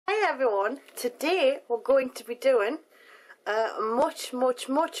everyone, today we're going to be doing much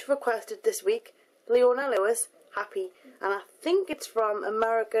requested this week, Leona Lewis Happy, and I think it's from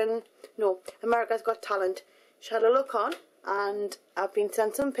America's Got Talent. She had a look on and I've been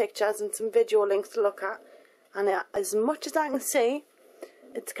sent some pictures and some video links to look at, and as much as I can see,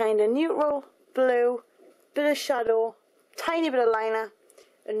 it's kind of neutral blue, bit of shadow, tiny bit of liner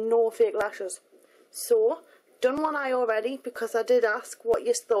and no fake lashes. So done one eye already because I did ask what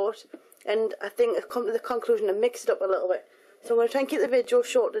you thought, and I think I've come to the conclusion to mix it up a little bit. So I'm going to try and keep the video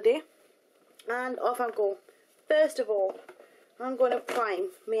short today, and off I go. First of all, I'm going to prime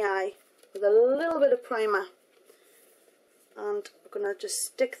my eye with a little bit of primer, and I'm going to just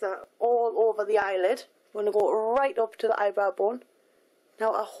stick that all over the eyelid. I'm going to go right up to the eyebrow bone.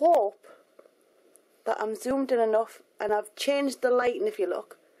 Now I hope that I'm zoomed in enough, and I've changed the lighting. If you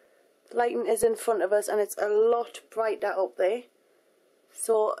look, the lighting is in front of us and it's a lot brighter up there.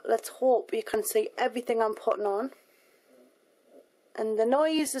 So let's hope you can see everything I'm putting on. And the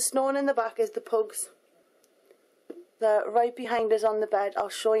noise, the snoring in the back is the pugs. They're right behind us on the bed. I'll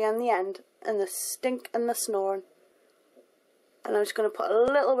show you in the end. And the stink and the snoring. And I'm just going to put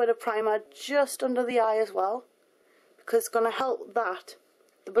a little bit of primer just under the eye as well, because it's going to help that,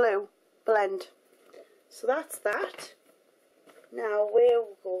 the blue, blend. So that's that. Now where we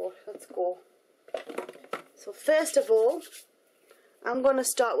go, let's go. So first of all, I'm going to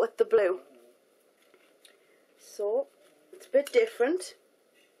start with the blue. So it's a bit different.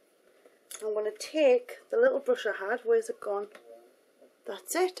 I'm going to take the little brush I had. Where's it gone?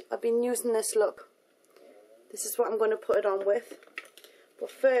 That's it. I've been using this look. This is what I'm going to put it on with.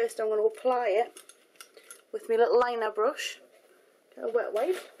 But first I'm going to apply it with my little liner brush. Get a wet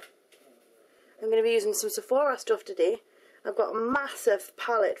wipe. I'm going to be using some Sephora stuff today. I've got a massive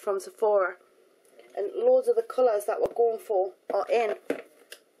palette from Sephora, and loads of the colours that we're going for are in.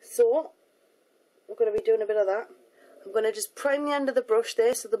 So we're going to be doing a bit of that. I'm going to just prime the end of the brush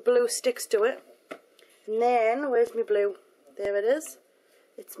there so the blue sticks to it. And then, where's my blue? There it is.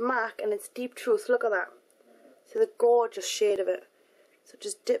 It's MAC and it's Deep Truth. Look at that. See the gorgeous shade of it. So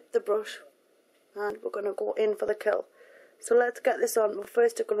just dip the brush and we're going to go in for the kill. So let's get this on. But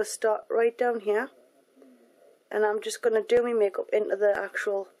first I'm going to start right down here. And I'm just going to do my makeup into the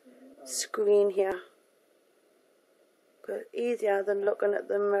actual screen here. It's easier than looking at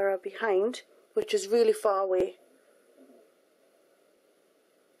the mirror behind, which is really far away.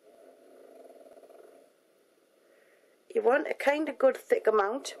 You want a kind of good thick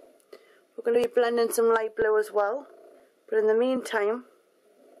amount. We're going to be blending some light blue as well. But in the meantime,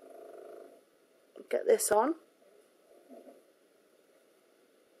 get this on.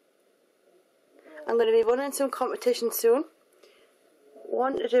 I'm going to be running some competition soon.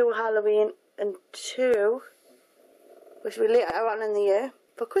 1 to do Halloween, and 2, which will be later on in the year,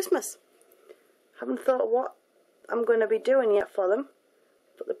 for Christmas. Haven't thought what I'm going to be doing yet for them,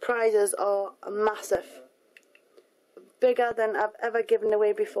 but the prizes are massive. Bigger than I've ever given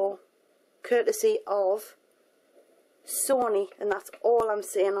away before, courtesy of Sony, and that's all I'm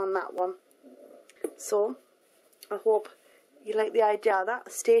saying on that one. So I hope you like the idea of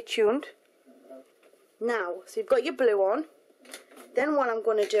that. Stay tuned. Now, so you've got your blue on. Then what I'm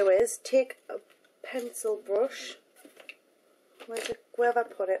going to do is take a pencil brush. Where have I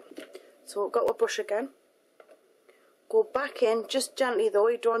put it? So I've got a brush again. Go back in, just gently though,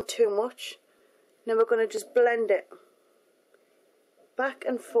 you don't want too much. Then we're going to just blend it back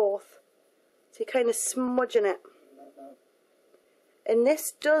and forth. So you're kind of smudging it. And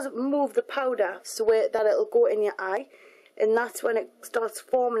this does move the powder so that it'll go in your eye. And that's when it starts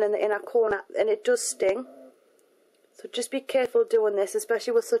forming in the inner corner, and it does sting. So just be careful doing this,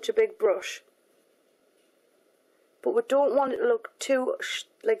 especially with such a big brush. But we don't want it to look too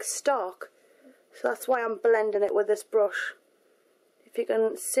stark, so that's why I'm blending it with this brush. If you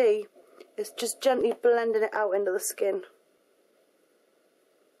can see, it's just gently blending it out into the skin.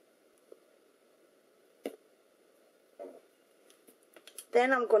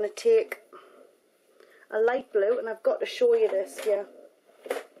 Then I'm going to take a light blue, and I've got to show you this here.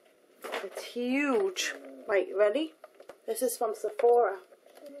 It's huge. Right, ready? This is from Sephora,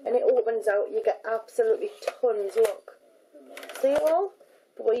 and it opens out. You get absolutely tons. Look, see it all?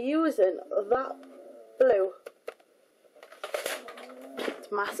 But we're using that blue. It's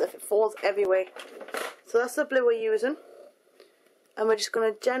massive. It falls everywhere. So that's the blue we're using, and we're just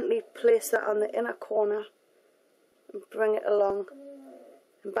going to gently place that on the inner corner and bring it along.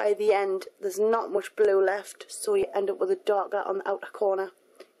 And by the end, there's not much blue left, so you end up with a darker on the outer corner.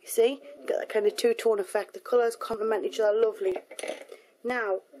 You see? You get that kind of two-tone effect. The colours complement each other lovely.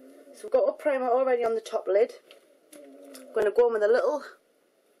 Now, so we've got our primer already on the top lid. I'm going to go in with a little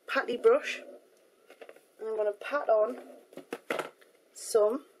patty brush and I'm going to pat on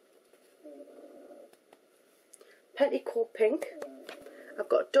some Petticoat pink. I've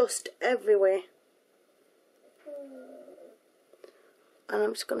got dust everywhere. And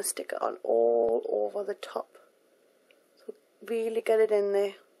I'm just going to stick it on all over the top. So really get it in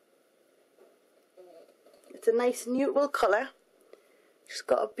there. It's a nice neutral colour. It's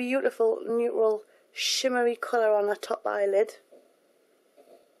got a beautiful neutral shimmery colour on the top eyelid.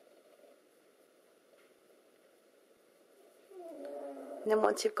 And then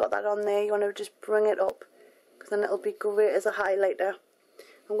once you've got that on there, you want to just bring it up, because then it'll be great as a highlighter.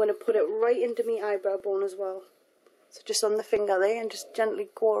 I'm going to put it right into my eyebrow bone as well. So just on the finger there, and just gently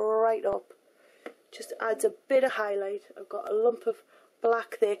go right up. Just adds a bit of highlight. I've got a lump of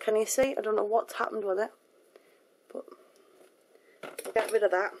black there, can you see? I don't know what's happened with it, but I'll get rid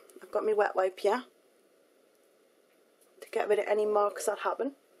of that. I've got my wet wipe here to get rid of any marks that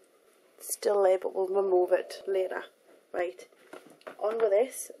happen. It's still there, but we'll remove it later. Right, on with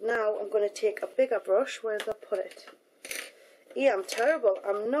this. Now I'm going to take a bigger brush. Where did I put it? Yeah, I'm terrible.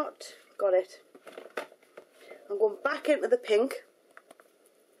 I'm not got it. I'm going back into the pink,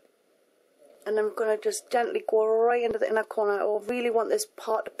 and I'm going to just gently go right into the inner corner. I really want this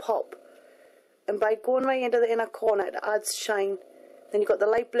part to pop, and by going right into the inner corner it adds shine. Then you've got the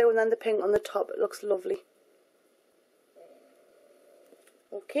light blue and then the pink on the top. It looks lovely.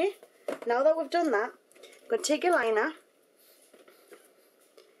 Okay, now that we've done that, I'm going to take your liner.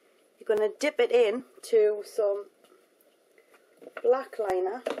 You're going to dip it in to some black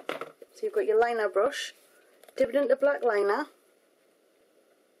liner. So you've got your liner brush. Dip it into black liner,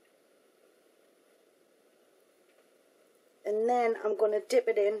 and then I'm going to dip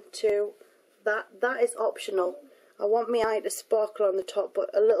it into that. That is optional. I want my eye to sparkle on the top, but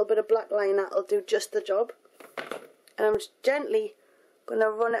a little bit of black liner will do just the job. And I'm just gently going to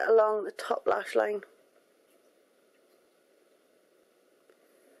run it along the top lash line.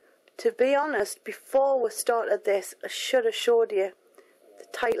 To be honest, before we started this, I should have showed you the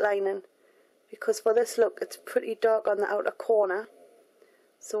tight lining, because for this look it's pretty dark on the outer corner.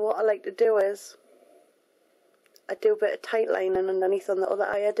 So what I like to do is I do a bit of tight lining underneath on the other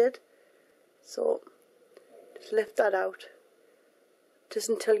eye I did. So just lift that out just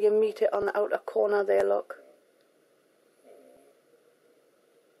until you meet it on the outer corner there, look.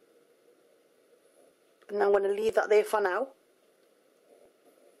 And I'm going to leave that there for now.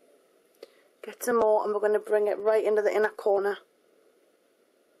 Get some more and we're going to bring it right into the inner corner.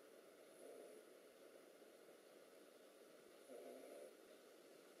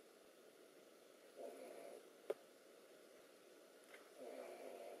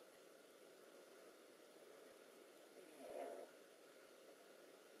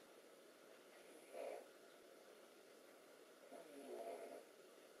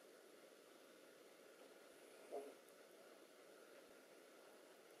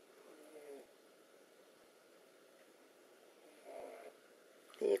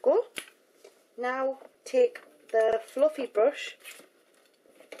 There you go. Now take the fluffy brush.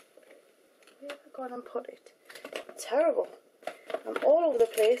 Where have I gone and put it? Terrible. I'm all over the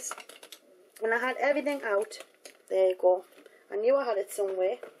place. And I had everything out. There you go. I knew I had it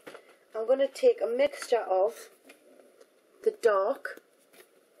somewhere. I'm going to take a mixture of the dark.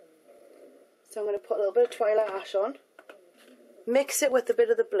 So I'm going to put a little bit of Twilight Ash on. Mix it with a bit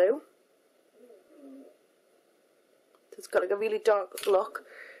of the blue. So it's got like a really dark look.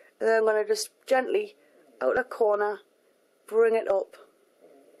 And then I'm going to just gently, outer corner, bring it up.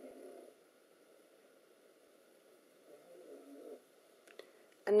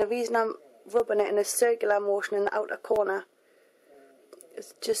 And the reason I'm rubbing it in a circular motion in the outer corner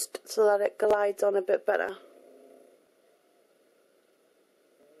is just so that it glides on a bit better.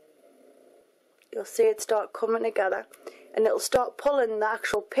 You'll see it start coming together, and it'll start pulling the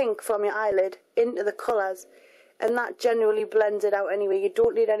actual pink from your eyelid into the colours. And that generally blends it out anyway. You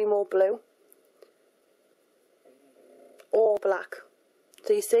don't need any more blue or black.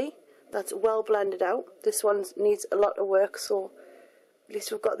 So you see, that's well blended out. This one needs a lot of work, so at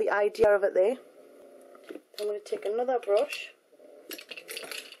least we've got the idea of it there. I'm going to take another brush.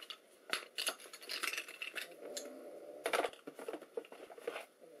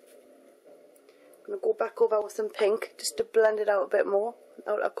 I'm going to go back over with some pink just to blend it out a bit more,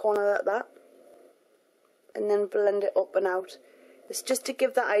 outer corner like that. And then blend it up and out. It's just to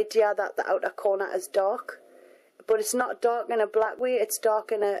give the idea that the outer corner is dark, but it's not dark in a black way, it's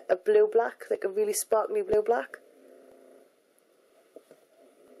dark in a blue black, like a really sparkly blue black.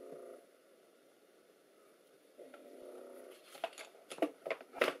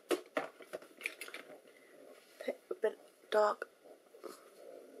 A bit dark.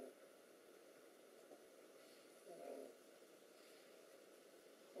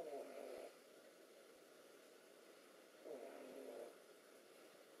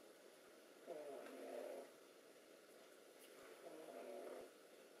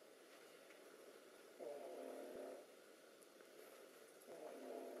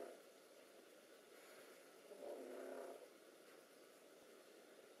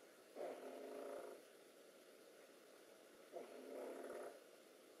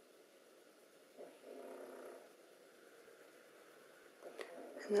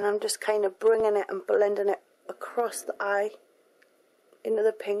 And then I'm just kind of bringing it and blending it across the eye into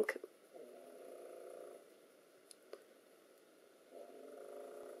the pink.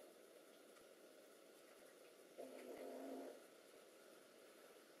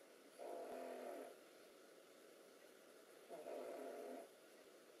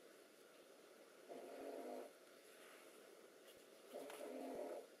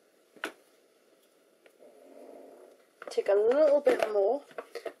 Take a little bit more.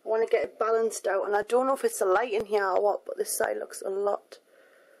 I want to get it balanced out, and I don't know if it's the light in here or what, but this side looks a lot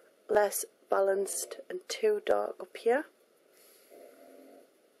less balanced and too dark up here.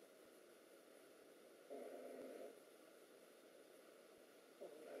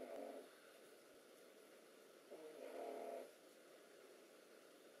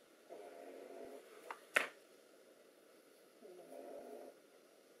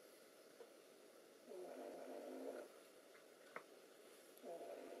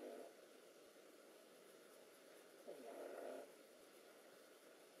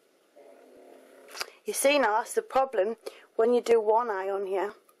 You see now, that's the problem when you do one eye on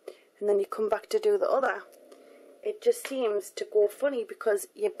here and then you come back to do the other. It just seems to go funny because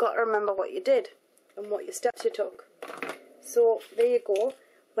you've got to remember what you did and what your steps you took. So there you go.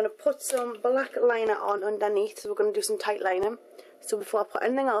 I'm going to put some black liner on underneath, so we're going to do some tight lining. So before I put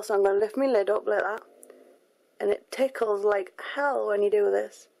anything else on, I'm going to lift my lid up like that. And it tickles like hell when you do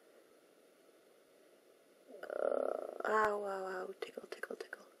this. Ow, ow, ow, tickle, tickle,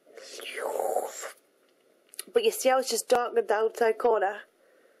 tickle. But you see how it's just dark at the outside corner?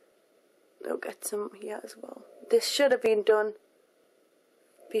 I'll get some here as well. This should have been done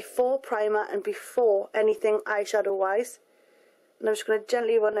before primer and before anything eyeshadow wise. And I'm just going to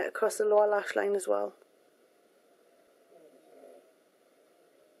gently run it across the lower lash line as well.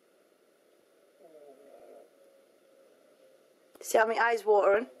 See how my eye's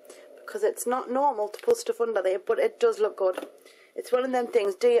watering? Because it's not normal to put stuff under there, but it does look good. It's one of them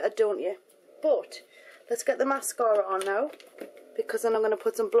things, do you or don't you? But let's get the mascara on now, because then I'm going to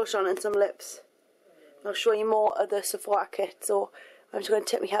put some blush on and some lips. I'll show you more of the Sephora kit, so I'm just going to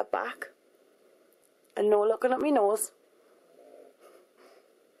tip my head back. And no looking at my nose.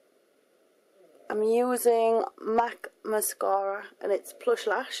 I'm using MAC mascara, and it's Plush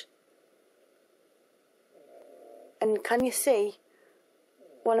Lash. And can you see,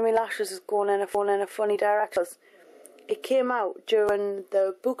 one of my lashes is going in a funny direction. It came out during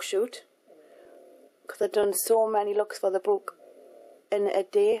the book shoot, because I'd done so many looks for the book in a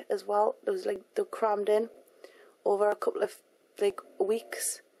day as well. It was like they were crammed in over a couple of like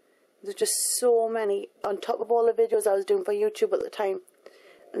weeks. There's just so many on top of all the videos I was doing for YouTube at the time.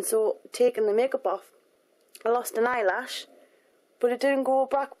 And so taking the makeup off, I lost an eyelash, but it didn't go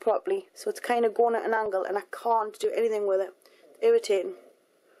back properly, so it's kind of going at an angle and I can't do anything with it. It's irritating.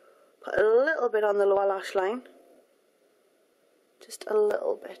 Put a little bit on the lower lash line, just a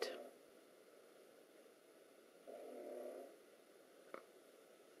little bit.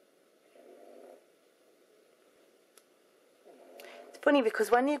 It's funny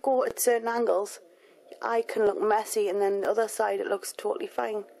because when you go at certain angles, your eye can look messy, and then the other side it looks totally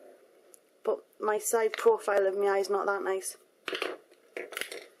fine. But my side profile of my eye is not that nice.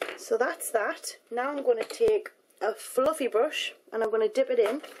 So that's that. Now I'm going to take a fluffy brush and I'm going to dip it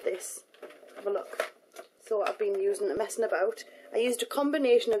in this. Have a look. So I've been using it, messing about. I used a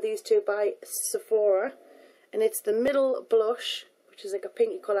combination of these two by Sephora, and it's the middle blush, which is like a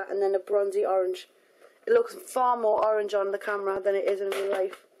pinky colour, and then a bronzy orange. It looks far more orange on the camera than it is in real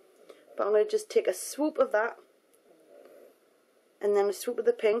life. But I'm going to just take a swoop of that, and then a swoop of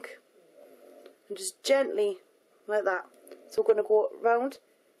the pink, and just gently, like that. So we're going to go round.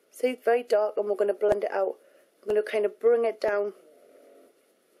 See, it's very dark, and we're going to blend it out. I'm going to kind of bring it down.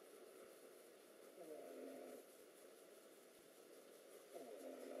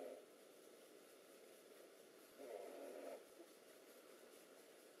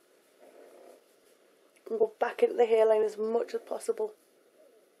 And go back into the hairline as much as possible.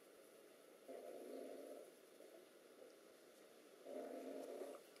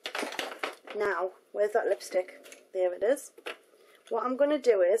 Now, where's that lipstick? There it is. What I'm going to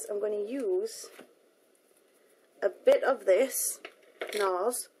do is, I'm going to use a bit of this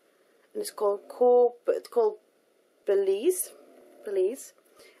Nars, and it's called Belize,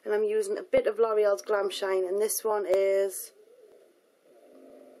 and I'm using a bit of Loreal's Glam Shine, and this one is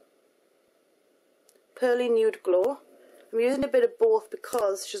Pearly Nude Glow. I'm using a bit of both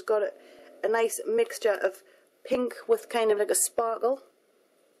because she's got a nice mixture of pink with kind of like a sparkle.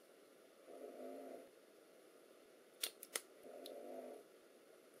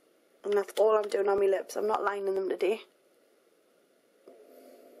 And that's all I'm doing on my lips. I'm not lining them today.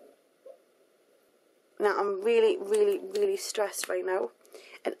 I'm really, really, really stressed right now.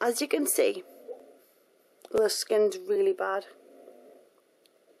 And as you can see, the skin's really bad.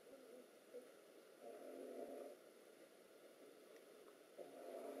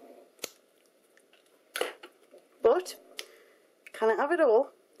 But, can I have it all?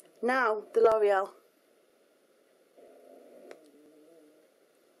 Now, the Loreal.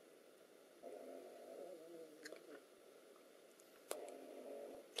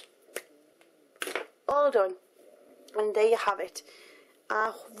 All done. And there you have it.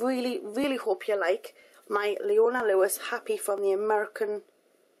 I really, really hope you like my Leona Lewis Happy from the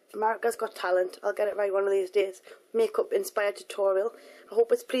America's Got Talent. I'll get it right one of these days. Makeup inspired tutorial. I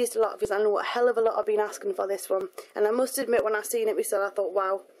hope it's pleased a lot of you. I know a hell of a lot have been asking for this one. And I must admit, when I seen it myself, I thought,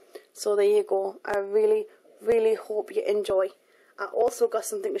 wow. So there you go. I really, really hope you enjoy. I also got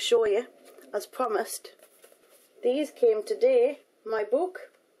something to show you, as promised. These came today. My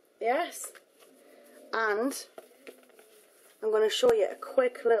book. Yes. And I'm going to show you a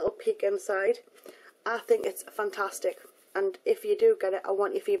quick little peek inside. I think it's fantastic, and if you do get it, I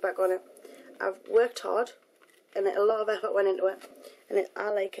want your feedback on it. I've worked hard and a lot of effort went into it, and I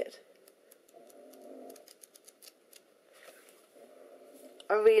like it.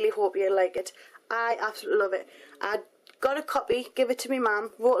 I really hope you like it. I absolutely love it. I got a copy, give it to me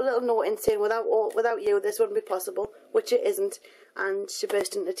mum, wrote a little note in saying without you this wouldn't be possible, which it isn't, and she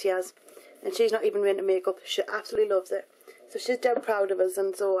burst into tears. And she's not even into makeup. She absolutely loves it. So she's dead proud of us,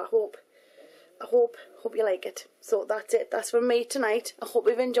 and so I hope you like it. So that's it. That's from me tonight. I hope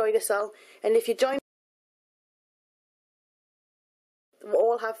you've enjoyed yourself. And if you join, we'll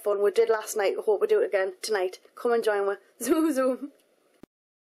all have fun. We did last night. I hope we do it again tonight. Come and join me. Zoom zoom.